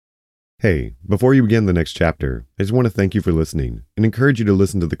Hey, before you begin the next chapter, I just want to thank you for listening and encourage you to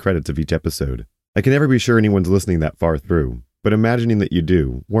listen to the credits of each episode. I can never be sure anyone's listening that far through, but imagining that you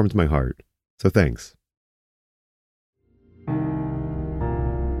do warms my heart. So thanks.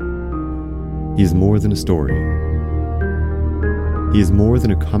 He is more than a story. He is more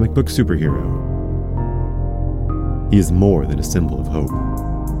than a comic book superhero. He is more than a symbol of hope.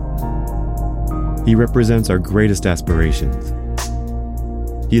 He represents our greatest aspirations.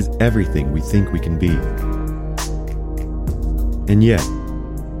 He is everything we think we can be. And yet,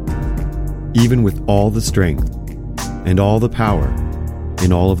 even with all the strength and all the power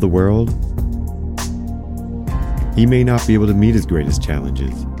in all of the world, he may not be able to meet his greatest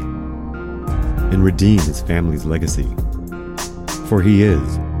challenges and redeem his family's legacy. For he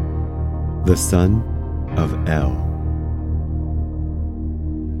is the son of El.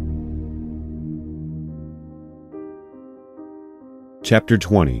 Chapter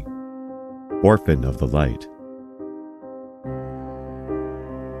 20, Orphan of the Light.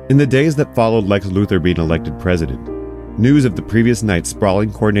 In the days that followed Lex Luthor being elected president, news of the previous night's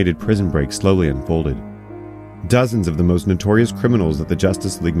sprawling coordinated prison break slowly unfolded. Dozens of the most notorious criminals that the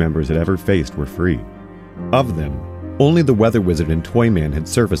Justice League members had ever faced were free. Of them, only the Weather Wizard and Toyman had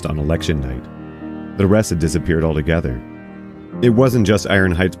surfaced on election night. The rest had disappeared altogether. It wasn't just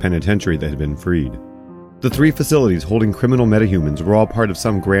Iron Heights Penitentiary that had been freed. The three facilities holding criminal metahumans were all part of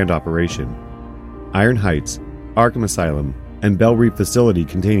some grand operation. Iron Heights, Arkham Asylum, and Bell Reef Facility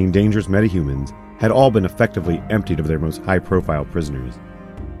containing dangerous metahumans had all been effectively emptied of their most high-profile prisoners.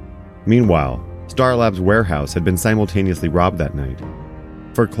 Meanwhile, Star Labs' warehouse had been simultaneously robbed that night.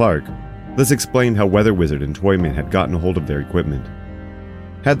 For Clark, this explained how Weather Wizard and Toyman had gotten a hold of their equipment.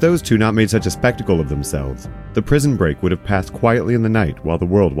 Had those two not made such a spectacle of themselves, the prison break would have passed quietly in the night while the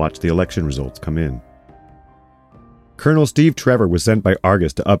world watched the election results come in. Colonel Steve Trevor was sent by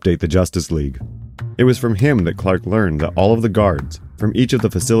Argus to update the Justice League. It was from him that Clark learned that all of the guards from each of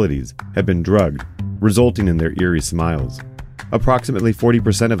the facilities had been drugged, resulting in their eerie smiles. Approximately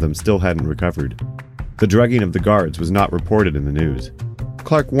 40% of them still hadn't recovered. The drugging of the guards was not reported in the news.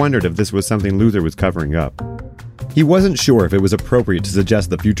 Clark wondered if this was something Luthor was covering up. He wasn't sure if it was appropriate to suggest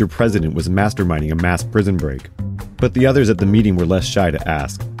the future president was masterminding a mass prison break, but the others at the meeting were less shy to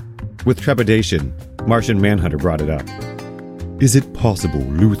ask. With trepidation, Martian Manhunter brought it up. Is it possible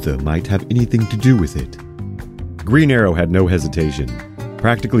Luthor might have anything to do with it? Green Arrow had no hesitation,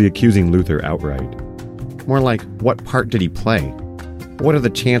 practically accusing Luthor outright. More like, what part did he play? What are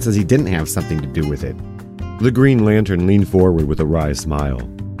the chances he didn't have something to do with it? The Green Lantern leaned forward with a wry smile.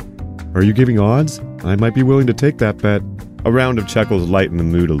 Are you giving odds? I might be willing to take that bet. A round of chuckles lightened the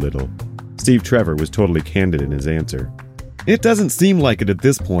mood a little. Steve Trevor was totally candid in his answer. It doesn't seem like it at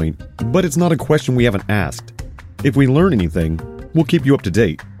this point, but it's not a question we haven't asked. If we learn anything, we'll keep you up to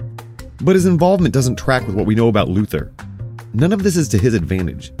date. But his involvement doesn't track with what we know about Luthor. None of this is to his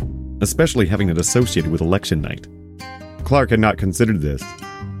advantage, especially having it associated with election night. Clark had not considered this.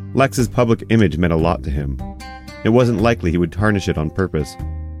 Lex's public image meant a lot to him. It wasn't likely he would tarnish it on purpose,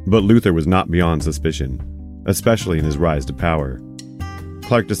 but Luthor was not beyond suspicion, especially in his rise to power.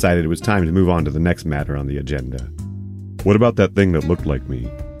 Clark decided it was time to move on to the next matter on the agenda. What about that thing that looked like me?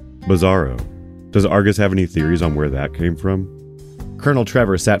 Bizarro. Does Argus have any theories on where that came from? Colonel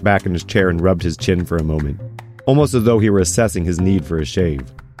Trevor sat back in his chair and rubbed his chin for a moment, almost as though he were assessing his need for a shave.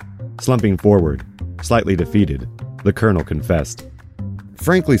 Slumping forward, slightly defeated, the Colonel confessed.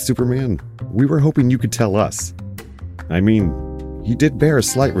 Frankly, Superman, we were hoping you could tell us. I mean, he did bear a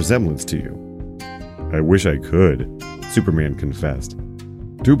slight resemblance to you. I wish I could, Superman confessed.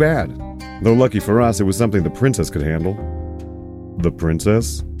 Too bad. Though lucky for us, it was something the princess could handle. The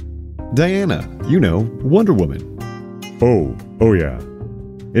princess? Diana, you know, Wonder Woman. Oh yeah.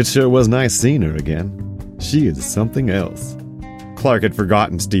 It sure was nice seeing her again. She is something else. Clark had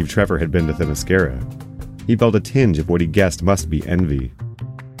forgotten Steve Trevor had been to Themyscira. He felt a tinge of what he guessed must be envy.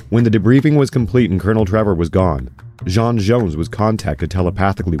 When the debriefing was complete and Colonel Trevor was gone, J'onn J'onzz was contacted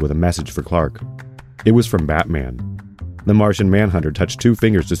telepathically with a message for Clark. It was from Batman. The Martian Manhunter touched 2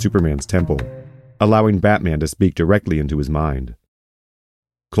 fingers to Superman's temple, allowing Batman to speak directly into his mind.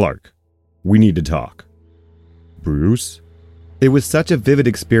 Clark, we need to talk. Bruce? It was such a vivid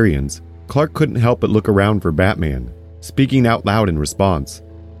experience, Clark couldn't help but look around for Batman, speaking out loud in response.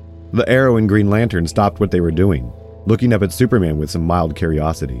 The Arrow and Green Lantern stopped what they were doing, looking up at Superman with some mild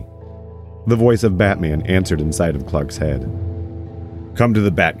curiosity. The voice of Batman answered inside of Clark's head. Come to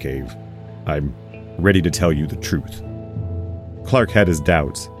the Batcave. I'm ready to tell you the truth. Clark had his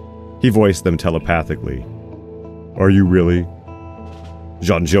doubts. He voiced them telepathically. Are you really?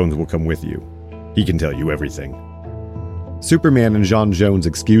 J'onn J'onzz will come with you. He can tell you everything. Superman and J'onn J'onzz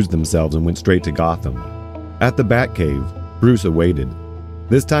excused themselves and went straight to Gotham. At the Batcave, Bruce awaited.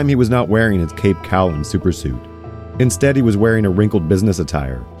 This time he was not wearing his cape, cowl, and supersuit. Instead, he was wearing a wrinkled business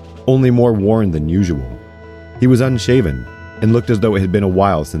attire, only more worn than usual. He was unshaven and looked as though it had been a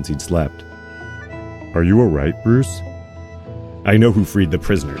while since he'd slept. "Are you all right, Bruce?" "I know who freed the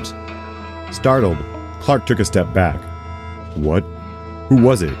prisoners." Startled, Clark took a step back. "What? Who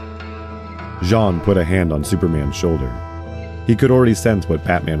was it?" J'onn put a hand on Superman's shoulder. He could already sense what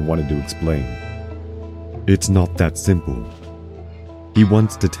Batman wanted to explain. "It's not that simple. He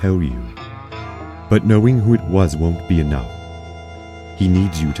wants to tell you. But knowing who it was won't be enough. He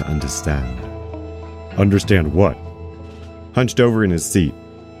needs you to understand." "Understand what?" Hunched over in his seat,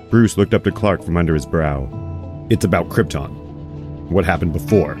 Bruce looked up to Clark from under his brow. "It's about Krypton. What happened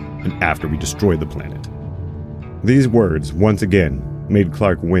before and after we destroyed the planet." These words, once again, made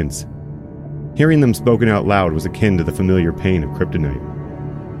Clark wince. Hearing them spoken out loud was akin to the familiar pain of kryptonite.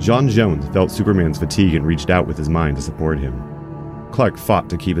 J'onn J'onzz felt Superman's fatigue and reached out with his mind to support him. Clark fought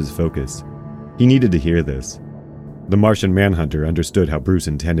to keep his focus. He needed to hear this. The Martian Manhunter understood how Bruce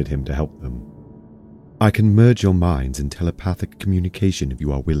intended him to help them. "I can merge your minds in telepathic communication if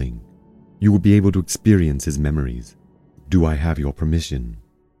you are willing. You will be able to experience his memories. Do I have your permission?"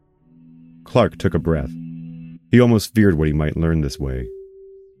 Clark took a breath. He almost feared what he might learn this way.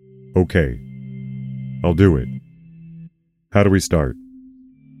 "Okay. I'll do it. How do we start?"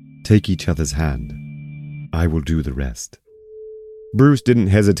 "Take each other's hand. I will do the rest." Bruce didn't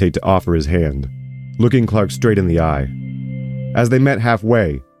hesitate to offer his hand, looking Clark straight in the eye. As they met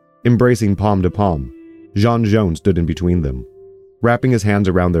halfway, embracing palm to palm, J'onn J'onzz stood in between them, wrapping his hands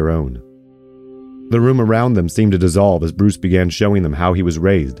around their own. The room around them seemed to dissolve as Bruce began showing them how he was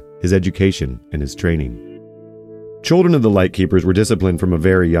raised, his education, and his training. Children of the Lightkeepers were disciplined from a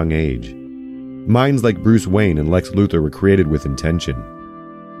very young age. Minds like Bruce Wayne and Lex Luthor were created with intention.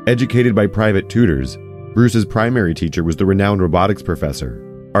 Educated by private tutors, Bruce's primary teacher was the renowned robotics professor,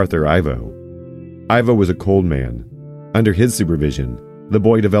 Arthur Ivo. Ivo was a cold man. Under his supervision, the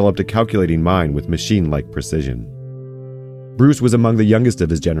boy developed a calculating mind with machine-like precision. Bruce was among the youngest of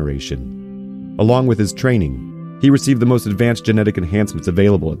his generation. Along with his training, he received the most advanced genetic enhancements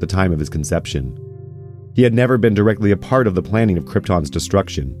available at the time of his conception. He had never been directly a part of the planning of Krypton's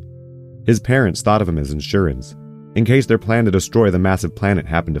destruction. His parents thought of him as insurance, in case their plan to destroy the massive planet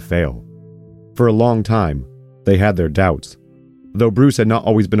happened to fail. For a long time, they had their doubts, though Bruce had not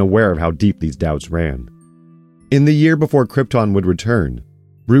always been aware of how deep these doubts ran. In the year before Krypton would return,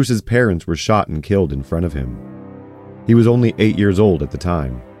 Bruce's parents were shot and killed in front of him. He was only 8 years old at the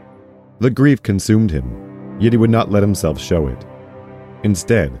time. The grief consumed him, yet he would not let himself show it.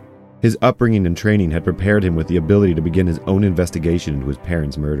 Instead, his upbringing and training had prepared him with the ability to begin his own investigation into his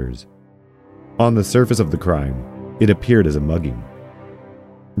parents' murders. On the surface of the crime, it appeared as a mugging.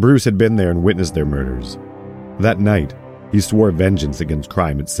 Bruce had been there and witnessed their murders. That night, he swore vengeance against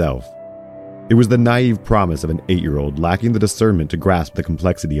crime itself. It was the naive promise of an 8-year-old lacking the discernment to grasp the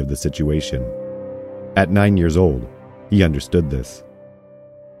complexity of the situation. At 9 years old, he understood this.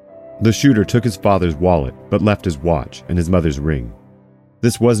 The shooter took his father's wallet, but left his watch and his mother's ring.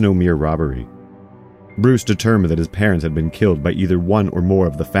 This was no mere robbery. Bruce determined that his parents had been killed by either one or more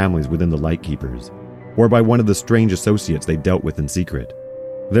of the families within the Lightkeepers, or by one of the strange associates they dealt with in secret.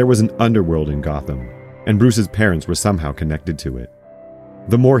 There was an underworld in Gotham, and Bruce's parents were somehow connected to it.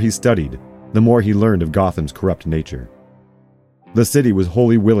 The more he studied, the more he learned of Gotham's corrupt nature. The city was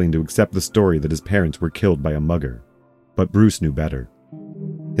wholly willing to accept the story that his parents were killed by a mugger, but Bruce knew better.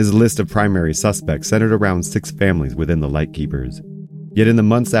 His list of primary suspects centered around 6 families within the Lightkeepers. Yet in the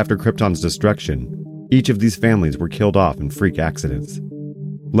months after Krypton's destruction, each of these families were killed off in freak accidents.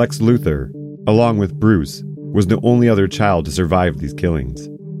 Lex Luthor, along with Bruce, was the only other child to survive these killings.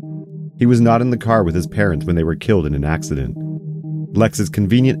 He was not in the car with his parents when they were killed in an accident. Lex's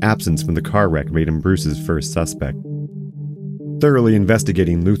convenient absence from the car wreck made him Bruce's first suspect. Thoroughly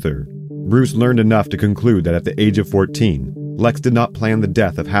investigating Luthor, Bruce learned enough to conclude that at the age of 14, Lex did not plan the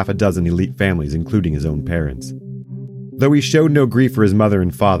death of half a dozen elite families, including his own parents. Though he showed no grief for his mother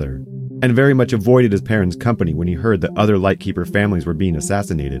and father, and very much avoided his parents' company when he heard that other Lightkeeper families were being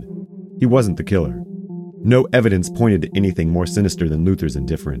assassinated, he wasn't the killer. No evidence pointed to anything more sinister than Luthor's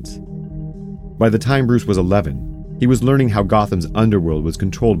indifference. By the time Bruce was 11, he was learning how Gotham's underworld was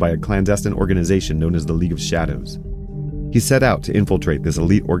controlled by a clandestine organization known as the League of Shadows. He set out to infiltrate this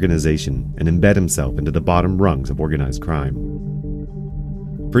elite organization and embed himself into the bottom rungs of organized crime.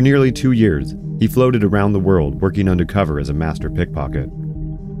 For nearly 2 years, he floated around the world working undercover as a master pickpocket.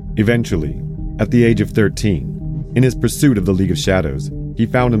 Eventually, at the age of 13, in his pursuit of the League of Shadows, he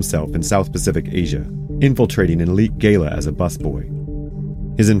found himself in South Pacific Asia, infiltrating an elite gala as a busboy.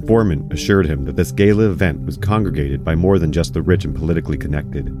 His informant assured him that this gala event was congregated by more than just the rich and politically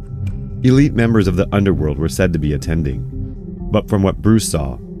connected. Elite members of the underworld were said to be attending, but from what Bruce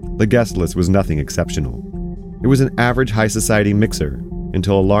saw, the guest list was nothing exceptional. It was an average high society mixer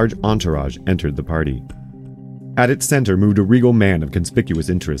until a large entourage entered the party. At its center moved a regal man of conspicuous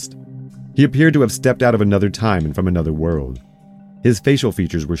interest. He appeared to have stepped out of another time and from another world. His facial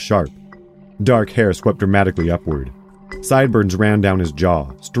features were sharp. Dark hair swept dramatically upward. Sideburns ran down his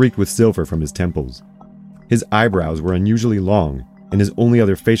jaw, streaked with silver from his temples. His eyebrows were unusually long, and his only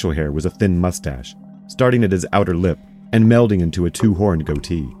other facial hair was a thin mustache, starting at his outer lip and melding into a two-horned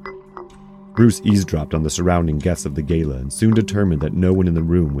goatee. Bruce eavesdropped on the surrounding guests of the gala and soon determined that no one in the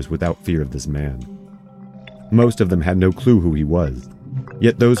room was without fear of this man. Most of them had no clue who he was,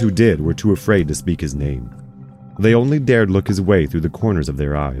 yet those who did were too afraid to speak his name. They only dared look his way through the corners of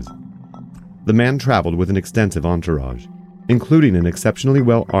their eyes. The man traveled with an extensive entourage, including an exceptionally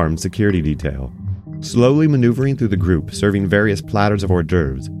well-armed security detail. Slowly maneuvering through the group, serving various platters of hors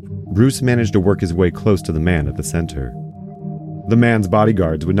d'oeuvres, Bruce managed to work his way close to the man at the center. The man's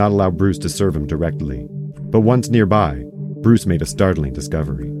bodyguards would not allow Bruce to serve him directly, but once nearby, Bruce made a startling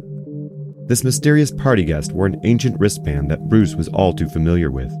discovery. This mysterious party guest wore an ancient wristband that Bruce was all too familiar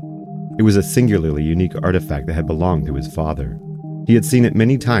with. It was a singularly unique artifact that had belonged to his father. He had seen it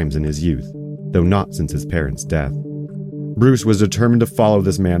many times in his youth, though not since his parents' death. Bruce was determined to follow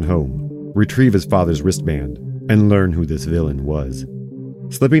this man home, retrieve his father's wristband, and learn who this villain was.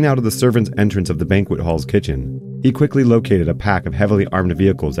 Slipping out of the servants' entrance of the banquet hall's kitchen, he quickly located a pack of heavily armed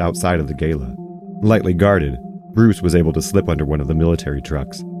vehicles outside of the gala. Lightly guarded, Bruce was able to slip under one of the military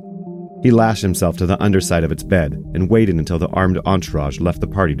trucks. He lashed himself to the underside of its bed and waited until the armed entourage left the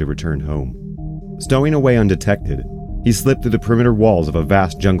party to return home. Stowing away undetected, he slipped through the perimeter walls of a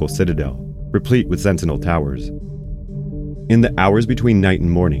vast jungle citadel, replete with sentinel towers. In the hours between night and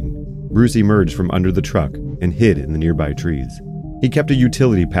morning, Bruce emerged from under the truck and hid in the nearby trees. He kept a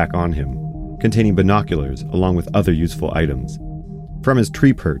utility pack on him, containing binoculars along with other useful items. From his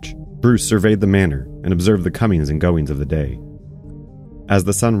tree perch, Bruce surveyed the manor and observed the comings and goings of the day. As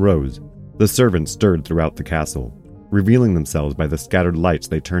the sun rose, the servants stirred throughout the castle, revealing themselves by the scattered lights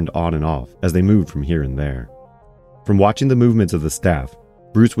they turned on and off as they moved from here and there. From watching the movements of the staff,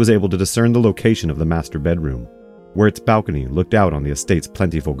 Bruce was able to discern the location of the master bedroom, where its balcony looked out on the estate's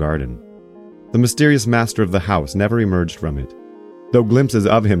plentiful garden. The mysterious master of the house never emerged from it, though glimpses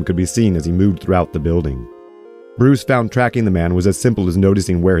of him could be seen as he moved throughout the building. Bruce found tracking the man was as simple as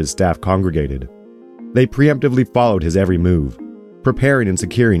noticing where his staff congregated. They preemptively followed his every move, preparing and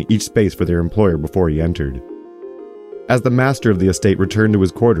securing each space for their employer before he entered. As the master of the estate returned to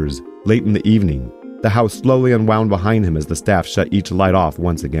his quarters, late in the evening, the house slowly unwound behind him as the staff shut each light off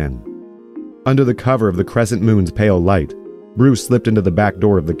once again. Under the cover of the crescent moon's pale light, Bruce slipped into the back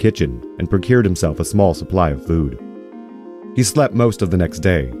door of the kitchen and procured himself a small supply of food. He slept most of the next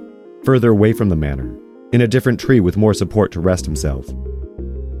day, further away from the manor, in a different tree with more support to rest himself.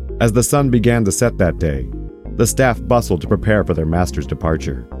 As the sun began to set that day, the staff bustled to prepare for their master's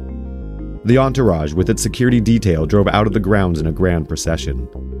departure. The entourage with its security detail drove out of the grounds in a grand procession.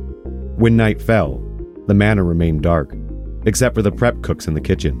 When night fell, the manor remained dark, except for the prep cooks in the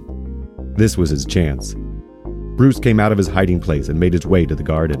kitchen. This was his chance. Bruce came out of his hiding place and made his way to the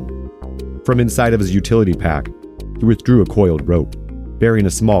garden. From inside of his utility pack, he withdrew a coiled rope, bearing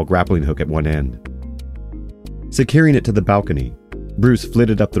a small grappling hook at one end. Securing it to the balcony, Bruce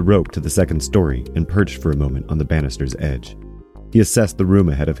flitted up the rope to the second story and perched for a moment on the banister's edge. He assessed the room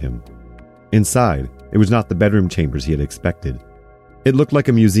ahead of him. Inside, it was not the bedroom chambers he had expected. It looked like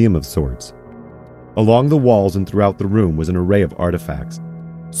a museum of sorts. Along the walls and throughout the room was an array of artifacts,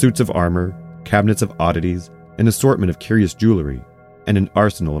 suits of armor, cabinets of oddities, an assortment of curious jewelry, and an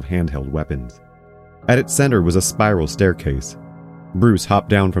arsenal of handheld weapons. At its center was a spiral staircase. Bruce hopped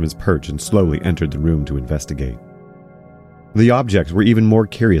down from his perch and slowly entered the room to investigate. The objects were even more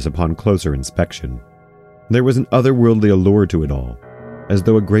curious upon closer inspection. There was an otherworldly allure to it all, as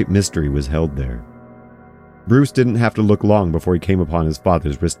though a great mystery was held there. Bruce didn't have to look long before he came upon his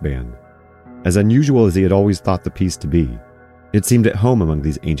father's wristband. As unusual as he had always thought the piece to be, it seemed at home among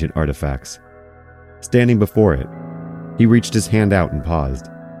these ancient artifacts. Standing before it, he reached his hand out and paused.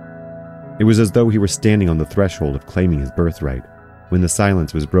 It was as though he were standing on the threshold of claiming his birthright, when the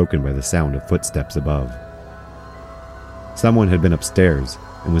silence was broken by the sound of footsteps above. Someone had been upstairs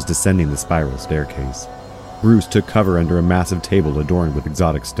and was descending the spiral staircase. Bruce took cover under a massive table adorned with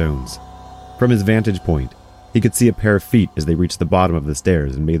exotic stones. From his vantage point, he could see a pair of feet as they reached the bottom of the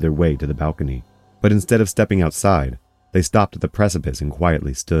stairs and made their way to the balcony. But instead of stepping outside, they stopped at the precipice and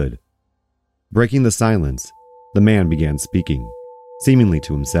quietly stood. Breaking the silence, the man began speaking, seemingly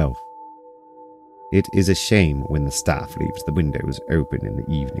to himself. It is a shame when the staff leaves the windows open in the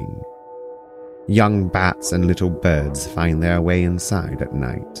evening. Young bats and little birds find their way inside at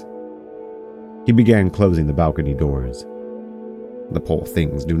night. He began closing the balcony doors. The poor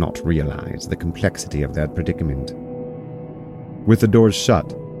things do not realize the complexity of their predicament. With the doors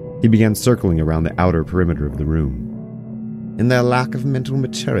shut, he began circling around the outer perimeter of the room. In their lack of mental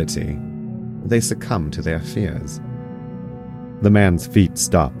maturity, they succumb to their fears. The man's feet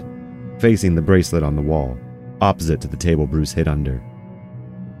stopped, facing the bracelet on the wall, opposite to the table Bruce hid under.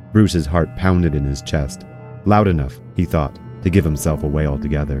 Bruce's heart pounded in his chest, loud enough, he thought, to give himself away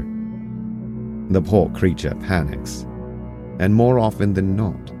altogether. The poor creature panics, and more often than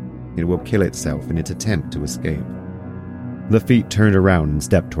not, it will kill itself in its attempt to escape. The feet turned around and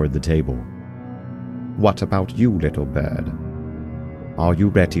stepped toward the table. What about you, little bird? Are you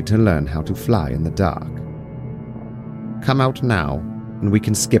ready to learn how to fly in the dark? Come out now, and we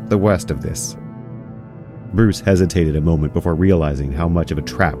can skip the worst of this. Bruce hesitated a moment before realizing how much of a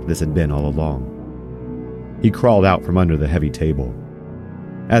trap this had been all along. He crawled out from under the heavy table.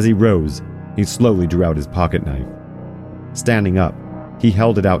 As he rose, he slowly drew out his pocket knife. Standing up, he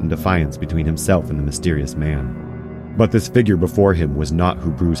held it out in defiance between himself and the mysterious man. But this figure before him was not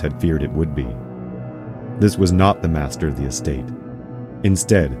who Bruce had feared it would be. This was not the master of the estate.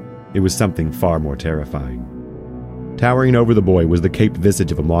 Instead, it was something far more terrifying. Towering over the boy was the caped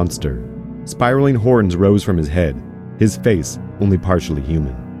visage of a monster. Spiraling horns rose from his head, his face only partially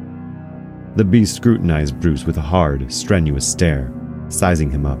human. The beast scrutinized Bruce with a hard, strenuous stare, sizing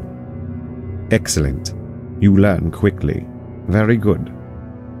him up. Excellent. You learn quickly. Very good.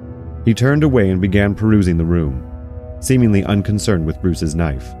 He turned away and began perusing the room, seemingly unconcerned with Bruce's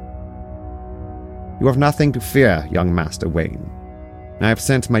knife. You have nothing to fear, young Master Wayne. I have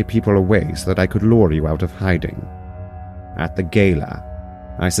sent my people away so that I could lure you out of hiding. At the gala,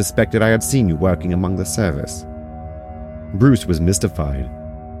 I suspected I had seen you working among the service. Bruce was mystified.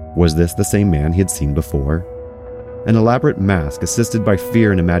 Was this the same man he had seen before? An elaborate mask assisted by fear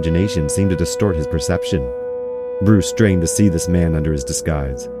and imagination seemed to distort his perception. Bruce strained to see this man under his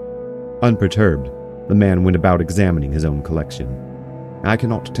disguise. Unperturbed, the man went about examining his own collection. I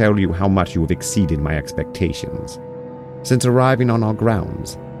cannot tell you how much you have exceeded my expectations. Since arriving on our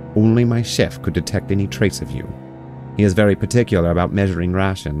grounds, only my chef could detect any trace of you. He is very particular about measuring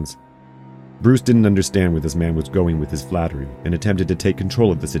rations. Bruce didn't understand where this man was going with his flattery and attempted to take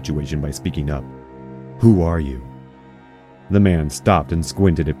control of the situation by speaking up. Who are you? The man stopped and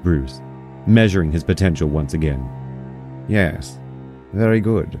squinted at Bruce, measuring his potential once again. Yes, very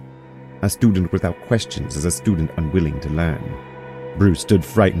good. A student without questions is a student unwilling to learn. Bruce stood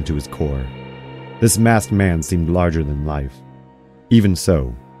frightened to his core. This masked man seemed larger than life. Even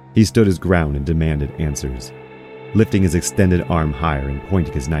so, he stood his ground and demanded answers, lifting his extended arm higher and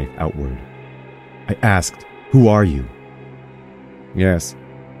pointing his knife outward. I asked, who are you? Yes,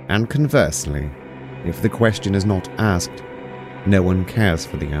 and conversely, if the question is not asked, no one cares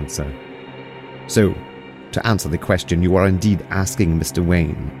for the answer. So, to answer the question you are indeed asking, Mr.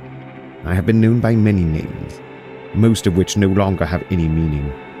 Wayne, I have been known by many names, most of which no longer have any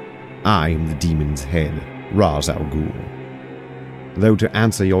meaning. I am the demon's head, Ra's al Ghul. Though to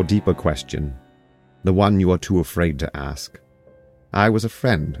answer your deeper question, the one you are too afraid to ask, I was a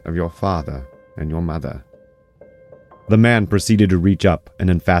friend of your father and your mother. The man proceeded to reach up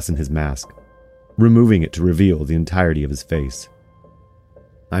and unfasten his mask, removing it to reveal the entirety of his face.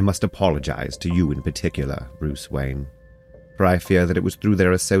 I must apologize to you in particular, Bruce Wayne, for I fear that it was through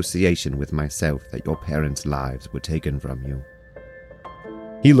their association with myself that your parents' lives were taken from you.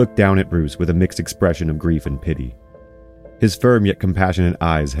 He looked down at Bruce with a mixed expression of grief and pity. His firm yet compassionate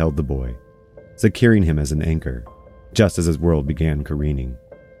eyes held the boy, securing him as an anchor, just as his world began careening.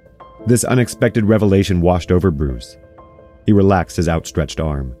 This unexpected revelation washed over Bruce. He relaxed his outstretched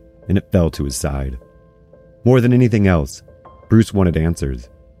arm, and it fell to his side. More than anything else, Bruce wanted answers.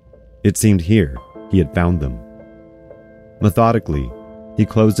 It seemed here he had found them. Methodically, he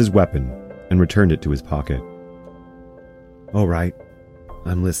closed his weapon and returned it to his pocket. All right,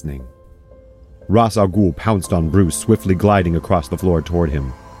 I'm listening. Ra's al Ghul pounced on Bruce, swiftly gliding across the floor toward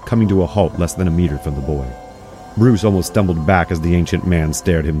him, coming to a halt less than a meter from the boy. Bruce almost stumbled back as the ancient man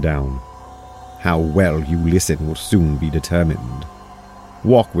stared him down. How well you listen will soon be determined.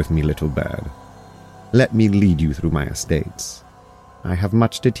 Walk with me, little bird. Let me lead you through my estates. I have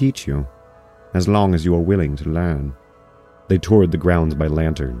much to teach you, as long as you are willing to learn. They toured the grounds by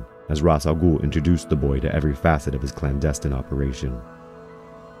lantern, as Ra's al Ghul introduced the boy to every facet of his clandestine operation.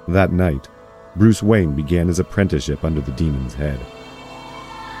 That night, Bruce Wayne began his apprenticeship under the demon's head.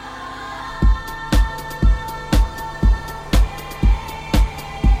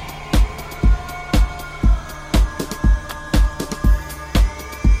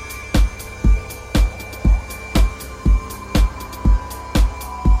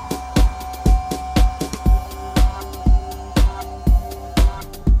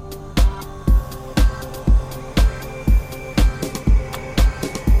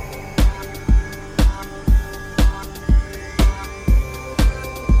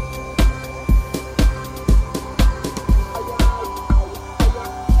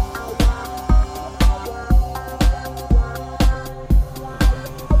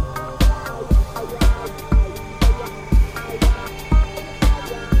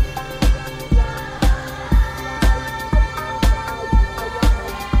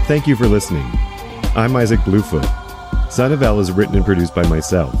 Thank you for listening. I'm Isaac Bluefoot. Son of L is written and produced by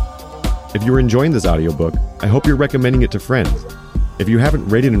myself. If you are enjoying this audiobook, I hope you're recommending it to friends. If you haven't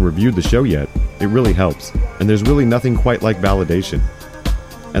rated and reviewed the show yet, it really helps, and there's really nothing quite like validation.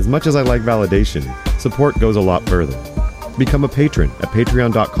 As much as I like validation, support goes a lot further. Become a patron at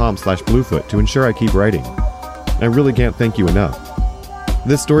patreon.com/bluefoot to ensure I keep writing. I really can't thank you enough.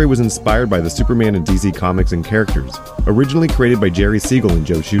 This story was inspired by the Superman and DC comics and characters, originally created by Jerry Siegel and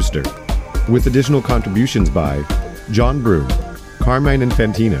Joe Shuster, with additional contributions by John Broom, Carmine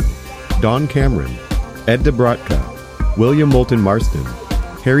Infantino, Don Cameron, Ed DeBrotka, William Moulton Marston,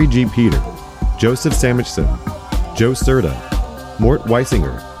 Harry G. Peter, Joseph Samichson, Joe Serta, Mort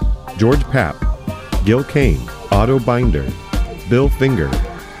Weisinger, George Papp, Gil Kane, Otto Binder, Bill Finger,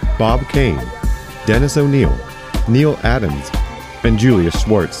 Bob Kane, Dennis O'Neill, Neil Adams, and Julius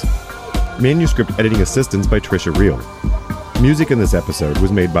Schwartz. Manuscript editing assistance by Trisha Reel. Music in this episode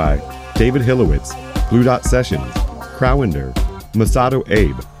was made by David Hillowitz, Blue Dot Sessions, Crowender, Masato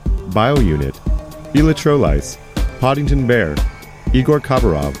Abe, BioUnit, Ela Trolice, Poddington Bear, Igor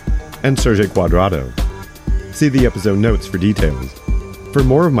Kabarov, and Sergei Quadrado. See the episode notes for details. For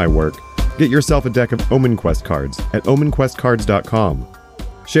more of my work, get yourself a deck of Omen Quest cards at omenquestcards.com.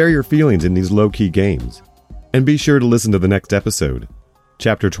 Share your feelings in these low-key games. And be sure to listen to the next episode,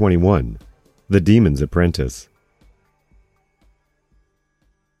 Chapter 21, The Demon's Apprentice.